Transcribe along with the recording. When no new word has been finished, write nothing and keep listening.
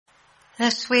The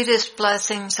sweetest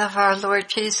blessings of our Lord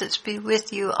Jesus be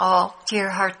with you all, dear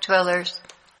heart dwellers.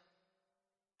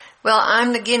 Well,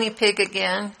 I'm the guinea pig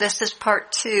again. This is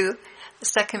part 2, the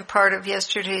second part of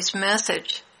yesterday's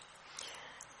message.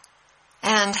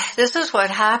 And this is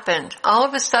what happened. All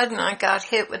of a sudden I got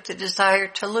hit with the desire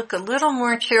to look a little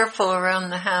more cheerful around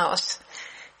the house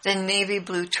than navy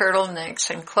blue turtlenecks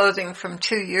and clothing from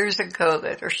 2 years ago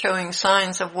that are showing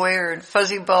signs of wear and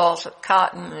fuzzy balls of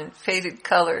cotton and faded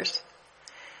colors.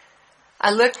 I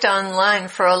looked online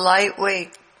for a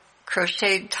lightweight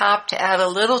crocheted top to add a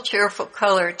little cheerful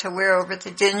color to wear over the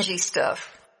dingy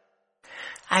stuff.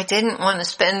 I didn't want to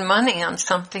spend money on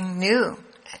something new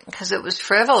because it was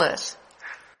frivolous.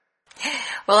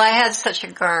 Well, I had such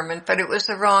a garment, but it was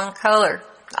the wrong color,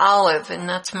 olive, and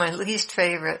that's my least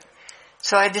favorite.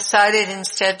 So I decided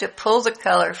instead to pull the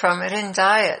color from it and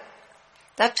dye it.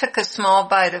 That took a small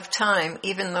bite of time,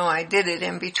 even though I did it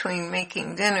in between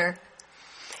making dinner.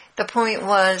 The point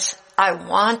was, I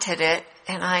wanted it,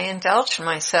 and I indulged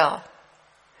myself.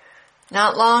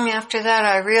 Not long after that,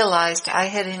 I realized I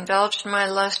had indulged my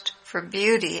lust for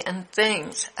beauty and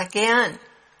things again.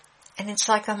 And it's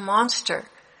like a monster.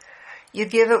 You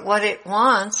give it what it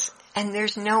wants, and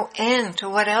there's no end to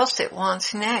what else it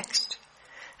wants next,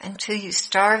 until you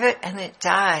starve it and it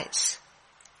dies.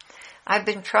 I've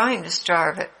been trying to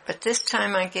starve it, but this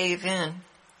time I gave in.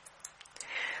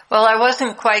 Well, I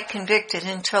wasn't quite convicted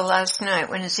until last night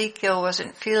when Ezekiel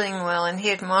wasn't feeling well and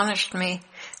he admonished me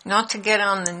not to get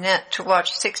on the net to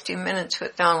watch 60 Minutes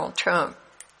with Donald Trump.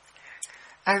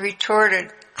 I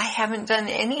retorted, I haven't done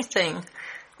anything.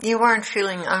 You aren't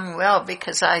feeling unwell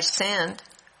because I sinned.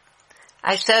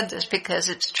 I said this because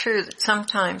it's true that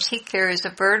sometimes he carries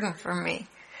a burden for me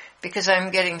because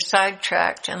I'm getting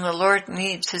sidetracked and the Lord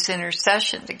needs his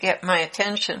intercession to get my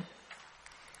attention.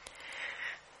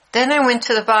 Then I went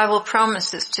to the Bible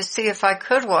Promises to see if I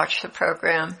could watch the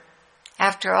program.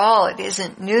 After all, it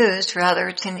isn't news, rather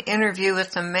it's an interview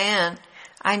with a man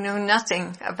I know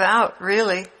nothing about,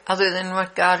 really, other than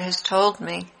what God has told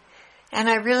me. And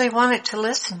I really wanted to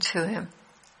listen to him.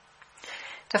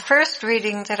 The first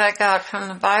reading that I got from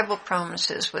the Bible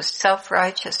Promises was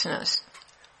self-righteousness.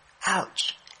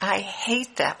 Ouch, I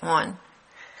hate that one.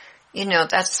 You know,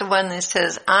 that's the one that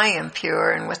says, I am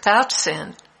pure and without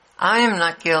sin. I am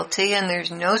not guilty and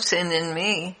there's no sin in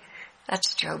me.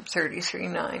 That's Job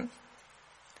 33:9.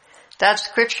 That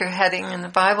scripture heading in the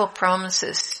Bible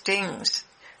Promises stings,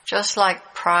 just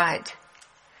like pride.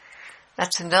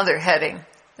 That's another heading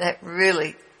that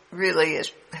really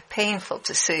is painful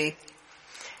to see.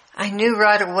 I knew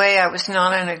right away I was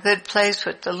not in a good place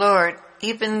with the Lord,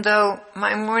 even though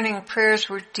my morning prayers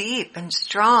were deep and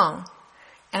strong,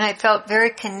 and I felt very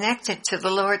connected to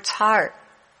the Lord's heart.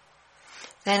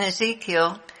 Then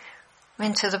Ezekiel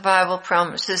went to the Bible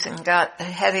Promises and got the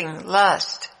heading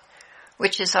Lust,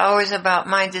 which is always about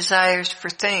my desires for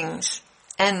things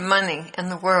and money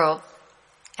and the world,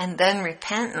 and then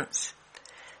repentance.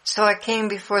 So I came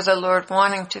before the Lord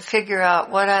wanting to figure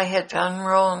out what I had done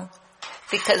wrong,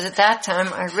 because at that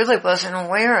time I really wasn't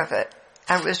aware of it.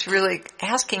 I was really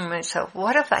asking myself,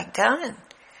 what have I done?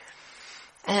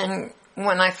 And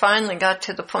when I finally got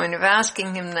to the point of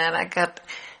asking him that, I got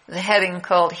the heading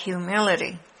called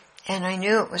Humility, and I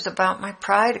knew it was about my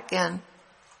pride again.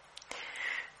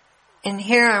 And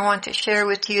here I want to share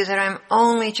with you that I'm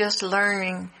only just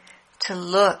learning to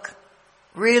look,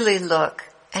 really look,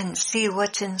 and see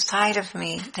what's inside of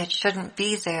me that shouldn't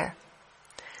be there.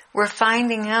 We're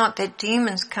finding out that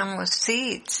demons come with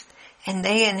seeds, and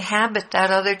they inhabit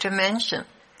that other dimension,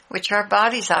 which our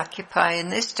bodies occupy in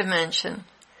this dimension.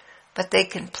 But they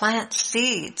can plant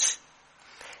seeds,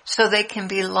 so they can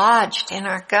be lodged in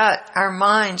our gut, our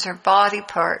minds, our body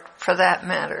part for that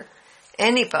matter,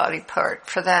 any body part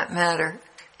for that matter,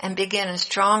 and begin a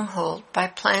stronghold by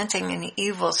planting an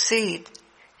evil seed.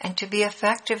 And to be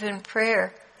effective in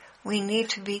prayer, we need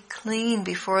to be clean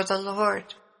before the Lord.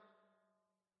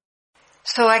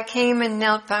 So I came and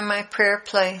knelt by my prayer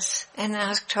place and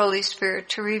asked Holy Spirit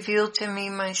to reveal to me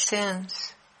my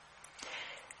sins.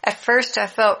 At first I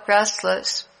felt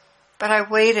restless, but I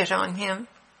waited on him,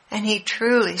 and he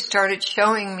truly started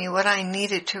showing me what I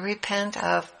needed to repent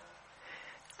of.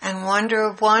 And wonder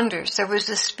of wonders, there was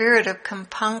a spirit of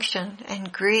compunction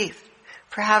and grief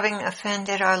for having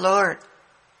offended our Lord.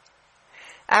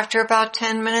 After about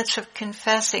 10 minutes of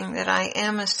confessing that I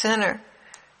am a sinner,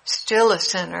 still a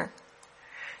sinner,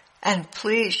 and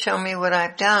please show me what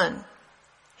I've done,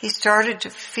 he started to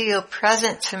feel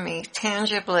present to me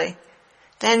tangibly.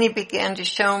 Then he began to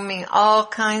show me all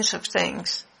kinds of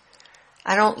things.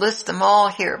 I don't list them all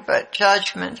here, but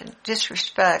judgment and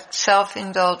disrespect,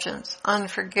 self-indulgence,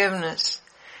 unforgiveness,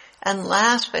 and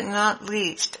last but not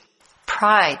least,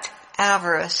 pride,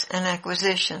 avarice, and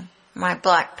acquisition, my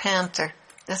Black Panther,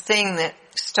 the thing that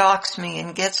stalks me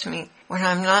and gets me when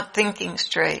I'm not thinking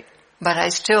straight. But I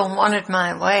still wanted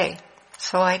my way,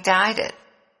 so I dyed it.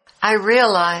 I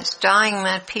realized dyeing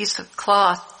that piece of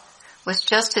cloth was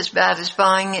just as bad as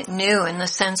buying it new in the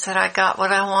sense that I got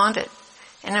what I wanted.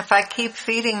 And if I keep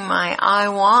feeding my I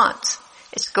wants,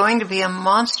 it's going to be a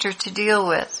monster to deal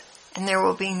with, and there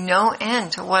will be no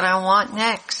end to what I want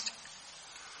next.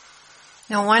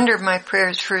 No wonder my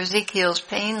prayers for Ezekiel's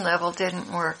pain level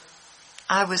didn't work.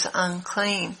 I was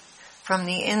unclean from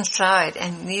the inside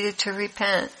and needed to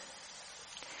repent.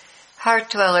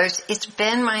 Heart dwellers, it's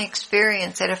been my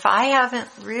experience that if I haven't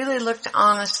really looked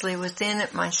honestly within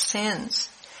at my sins,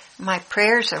 my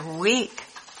prayers are weak.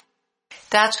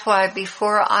 That's why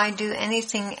before I do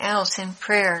anything else in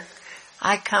prayer,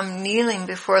 I come kneeling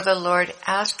before the Lord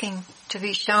asking to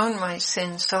be shown my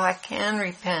sins so I can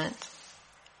repent.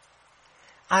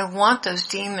 I want those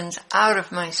demons out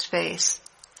of my space.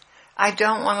 I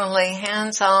don't want to lay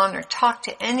hands on or talk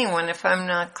to anyone if I'm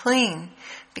not clean,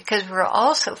 because we're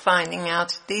also finding out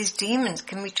that these demons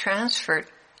can be transferred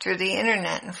through the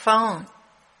internet and phone.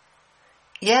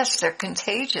 Yes, they're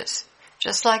contagious,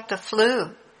 just like the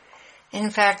flu. In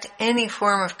fact, any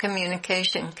form of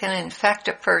communication can infect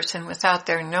a person without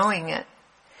their knowing it.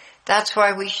 That's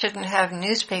why we shouldn't have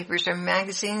newspapers or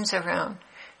magazines around,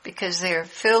 because they are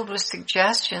filled with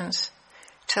suggestions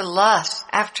to lust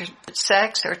after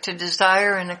sex or to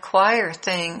desire and acquire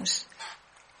things.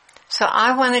 So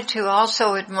I wanted to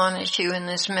also admonish you in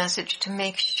this message to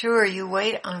make sure you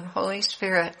wait on Holy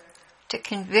Spirit to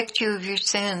convict you of your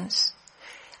sins,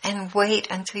 and wait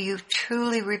until you've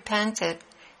truly repented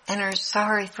and are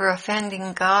sorry for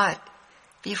offending God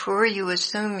before you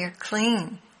assume you're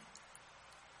clean.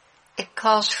 It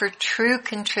calls for true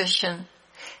contrition,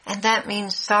 and that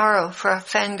means sorrow for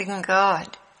offending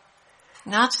God.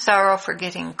 Not sorrow for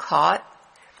getting caught,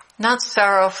 not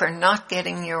sorrow for not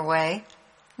getting your way,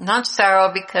 not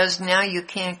sorrow because now you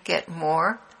can't get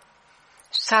more.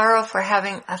 Sorrow for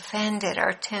having offended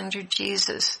our tender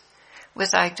Jesus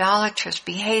with idolatrous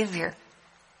behavior.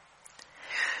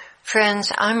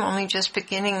 Friends, I'm only just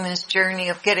beginning this journey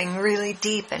of getting really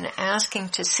deep and asking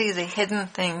to see the hidden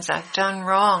things I've done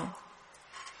wrong.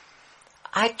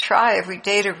 I try every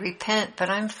day to repent, but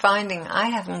I'm finding I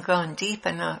haven't gone deep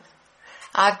enough.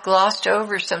 I've glossed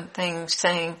over some things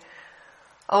saying,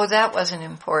 oh, that wasn't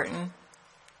important.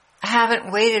 I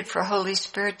haven't waited for Holy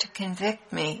Spirit to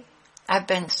convict me. I've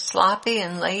been sloppy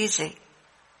and lazy.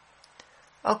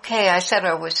 Okay, I said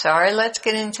I was sorry. Let's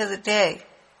get into the day.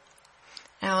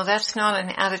 Now, that's not an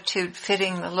attitude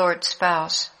fitting the Lord's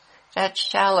spouse. That's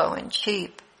shallow and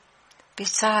cheap.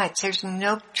 Besides, there's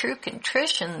no true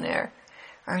contrition there,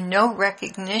 or no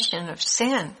recognition of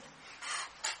sin.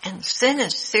 And sin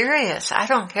is serious. I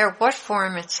don't care what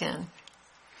form it's in.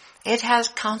 It has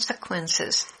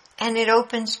consequences, and it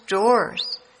opens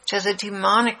doors to the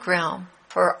demonic realm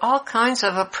for all kinds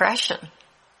of oppression.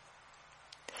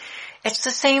 It's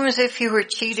the same as if you were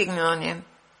cheating on him.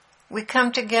 We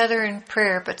come together in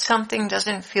prayer, but something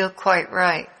doesn't feel quite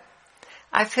right.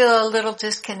 I feel a little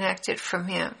disconnected from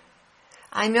him.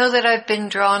 I know that I've been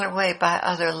drawn away by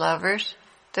other lovers,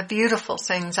 the beautiful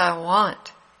things I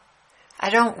want. I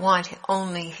don't want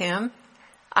only him.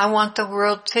 I want the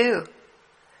world too.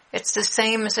 It's the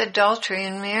same as adultery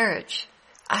in marriage.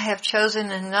 I have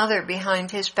chosen another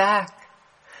behind his back,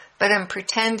 but I'm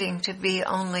pretending to be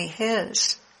only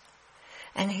his.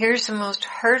 And here's the most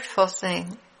hurtful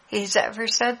thing he's ever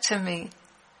said to me,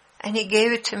 and he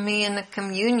gave it to me in the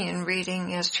communion reading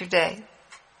yesterday.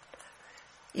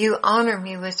 You honor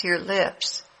me with your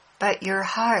lips, but your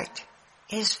heart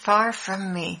is far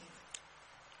from me.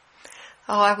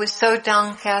 Oh, I was so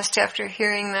downcast after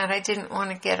hearing that I didn't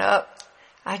want to get up.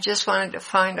 I just wanted to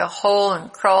find a hole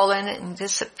and crawl in it and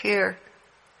disappear.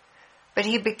 But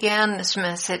he began this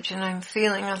message and I'm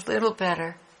feeling a little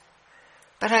better.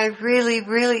 But I really,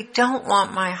 really don't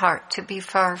want my heart to be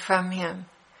far from him.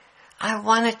 I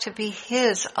want it to be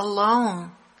his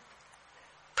alone.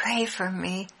 Pray for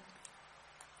me.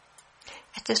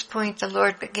 At this point, the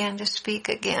Lord began to speak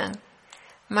again.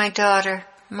 My daughter,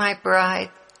 my bride,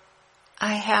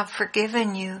 I have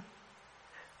forgiven you.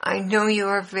 I know you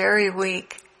are very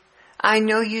weak. I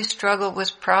know you struggle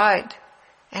with pride,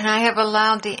 and I have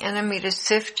allowed the enemy to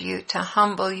sift you, to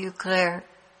humble you, Claire.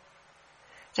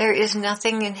 There is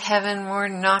nothing in heaven more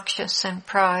noxious than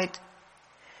pride.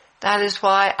 That is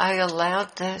why I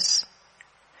allowed this.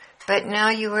 But now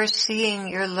you are seeing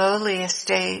your lowly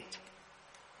estate.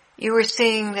 You are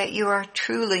seeing that you are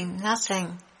truly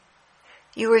nothing.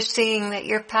 You are seeing that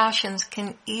your passions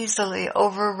can easily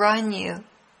overrun you.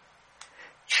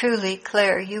 Truly,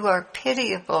 Claire, you are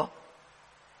pitiable.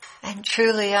 And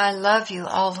truly, I love you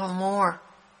all the more.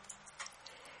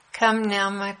 Come now,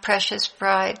 my precious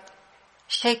bride.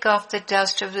 Shake off the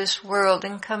dust of this world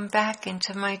and come back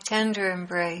into my tender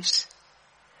embrace.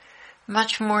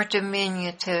 Much more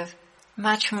diminutive,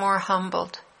 much more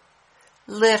humbled.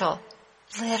 Little,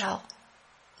 little,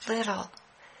 little.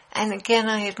 And again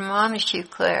I admonish you,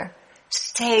 Claire,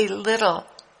 stay little.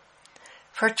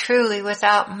 For truly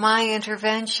without my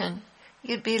intervention,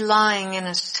 you'd be lying in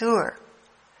a sewer.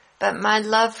 But my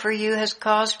love for you has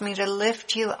caused me to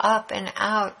lift you up and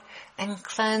out and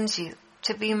cleanse you,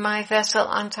 to be my vessel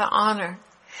unto honor,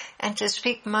 and to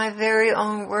speak my very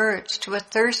own words to a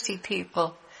thirsty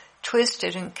people,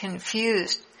 twisted and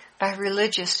confused by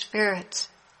religious spirits.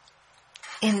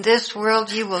 In this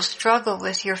world you will struggle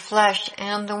with your flesh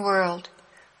and the world,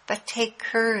 but take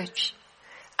courage.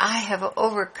 I have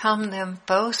overcome them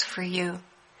both for you.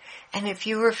 And if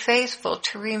you were faithful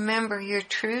to remember your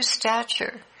true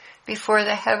stature before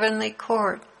the heavenly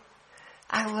court,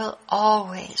 I will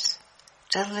always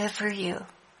deliver you.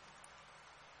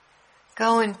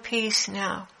 Go in peace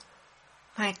now,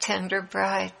 my tender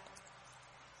bride.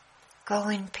 Go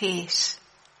in peace.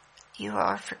 You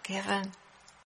are forgiven.